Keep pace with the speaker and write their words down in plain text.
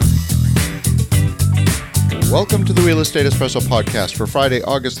Welcome to the Real Estate Espresso Podcast for Friday,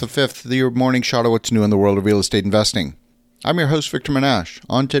 August the 5th, your morning shot of what's new in the world of real estate investing. I'm your host, Victor Menashe.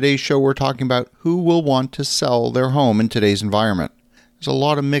 On today's show, we're talking about who will want to sell their home in today's environment. There's a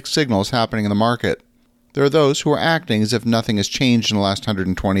lot of mixed signals happening in the market. There are those who are acting as if nothing has changed in the last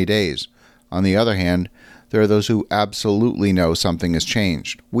 120 days. On the other hand, there are those who absolutely know something has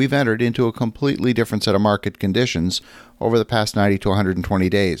changed. We've entered into a completely different set of market conditions over the past 90 to 120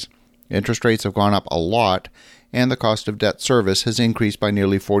 days. Interest rates have gone up a lot, and the cost of debt service has increased by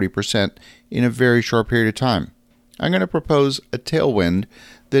nearly 40% in a very short period of time. I'm going to propose a tailwind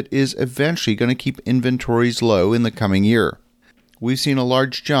that is eventually going to keep inventories low in the coming year. We've seen a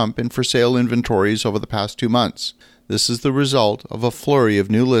large jump in for sale inventories over the past 2 months. This is the result of a flurry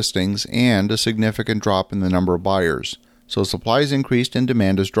of new listings and a significant drop in the number of buyers. So supply has increased and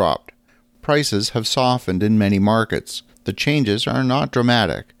demand has dropped. Prices have softened in many markets. The changes are not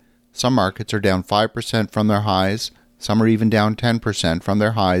dramatic. Some markets are down 5% from their highs. Some are even down 10% from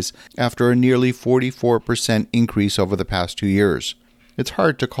their highs after a nearly 44% increase over the past 2 years. It's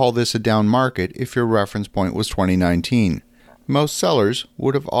hard to call this a down market if your reference point was 2019. Most sellers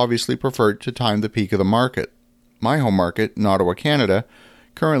would have obviously preferred to time the peak of the market. My home market, in Ottawa, Canada,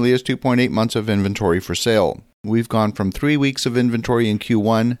 currently has 2.8 months of inventory for sale. We've gone from 3 weeks of inventory in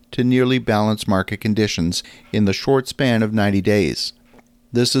Q1 to nearly balanced market conditions in the short span of 90 days.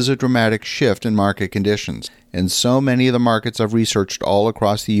 This is a dramatic shift in market conditions, and so many of the markets I've researched all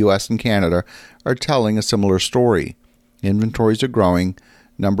across the US and Canada are telling a similar story. Inventories are growing,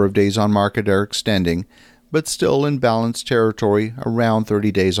 number of days on market are extending, but still in balanced territory around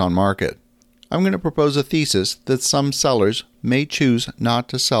 30 days on market. I'm going to propose a thesis that some sellers may choose not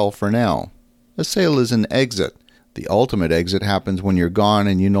to sell for now. A sale is an exit. The ultimate exit happens when you're gone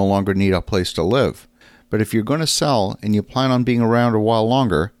and you no longer need a place to live. But if you're going to sell and you plan on being around a while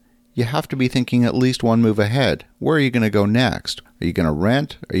longer, you have to be thinking at least one move ahead. Where are you going to go next? Are you going to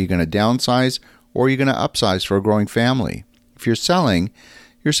rent? Are you going to downsize? Or are you going to upsize for a growing family? If you're selling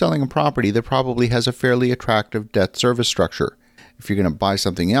a property that probably has a fairly attractive debt service structure. If you're going to buy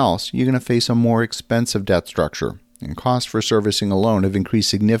something else, you're going to face a more expensive debt structure. And costs for servicing a loan have increased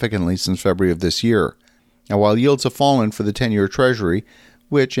significantly since February of this year. Now, while yields have fallen for the 10-year Treasury,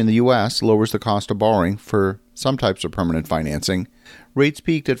 which in the U.S. lowers the cost of borrowing for some types of permanent financing, rates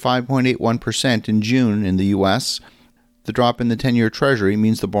peaked at 5.81% in June in the U.S. The drop in the 10-year Treasury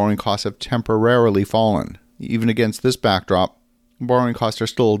means the borrowing costs have temporarily fallen. Even against this backdrop, borrowing costs are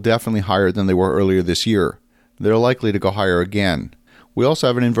still definitely higher than they were earlier this year. They're likely to go higher again. We also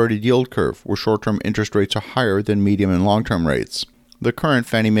have an inverted yield curve, where short-term interest rates are higher than medium and long-term rates. The current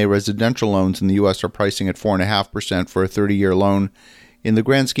Fannie Mae residential loans in the U.S. are pricing at 4.5% for a 30-year loan. In the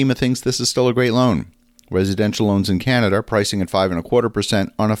grand scheme of things, this is still a great loan. Residential loans in Canada are pricing at 5.25%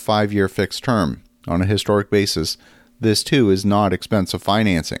 on a 5-year fixed term. On a historic basis, this too is not expensive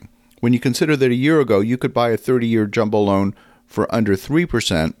financing. When you consider that a year ago you could buy a 30-year jumbo loan for under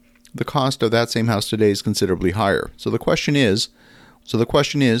 3%, the cost of that same house today is considerably higher. So the question is,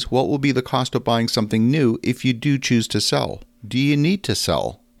 what will be the cost of buying something new if you do choose to sell? Do you need to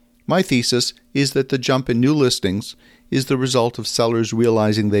sell? My thesis is that the jump in new listings is the result of sellers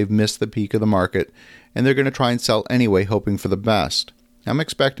realizing they've missed the peak of the market, and they're going to try and sell anyway, hoping for the best. I'm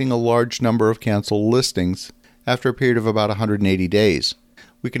expecting a large number of canceled listings after a period of about 180 days.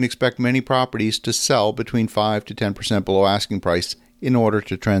 We can expect many properties to sell between 5 to 10% below asking price in order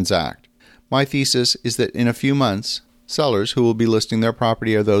to transact. My thesis is that in a few months, sellers who will be listing their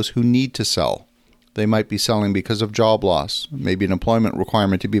property are those who need to sell. They might be selling because of job loss, maybe an employment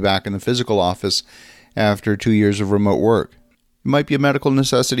requirement to be back in the physical office after 2 years of remote work. It might be a medical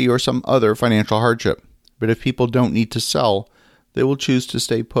necessity or some other financial hardship. But if people don't need to sell, they will choose to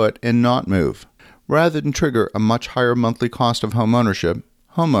stay put and not move. Rather than trigger a much higher monthly cost of home ownership,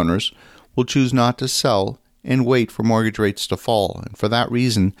 homeowners will choose not to sell and wait for mortgage rates to fall. And for that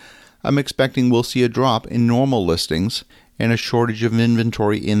reason, I'm expecting we'll see a drop in normal listings and a shortage of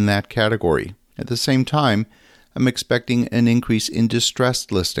inventory in that category. At the same time, I'm expecting an increase in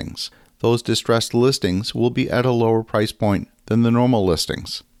distressed listings. Those distressed listings will be at a lower price point than the normal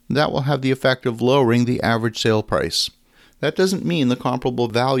listings. That will have the effect of lowering the average sale price. That doesn't mean the comparable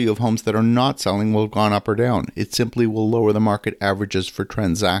value of homes that are not selling will have gone up or down. It simply will lower the market averages for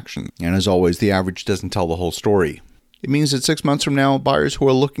transactions. And as always, the average doesn't tell the whole story. It means that 6 months from now, buyers who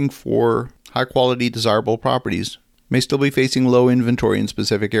are looking for high-quality, desirable properties may still be facing low inventory in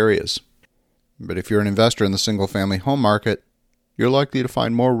specific areas. But if you're an investor in the single-family home market, you're likely to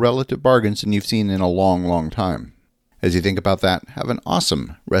find more relative bargains than you've seen in a long, long time. As you think about that, have an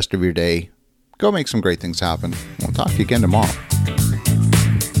awesome rest of your day. Go make some great things happen. We'll talk to you again tomorrow.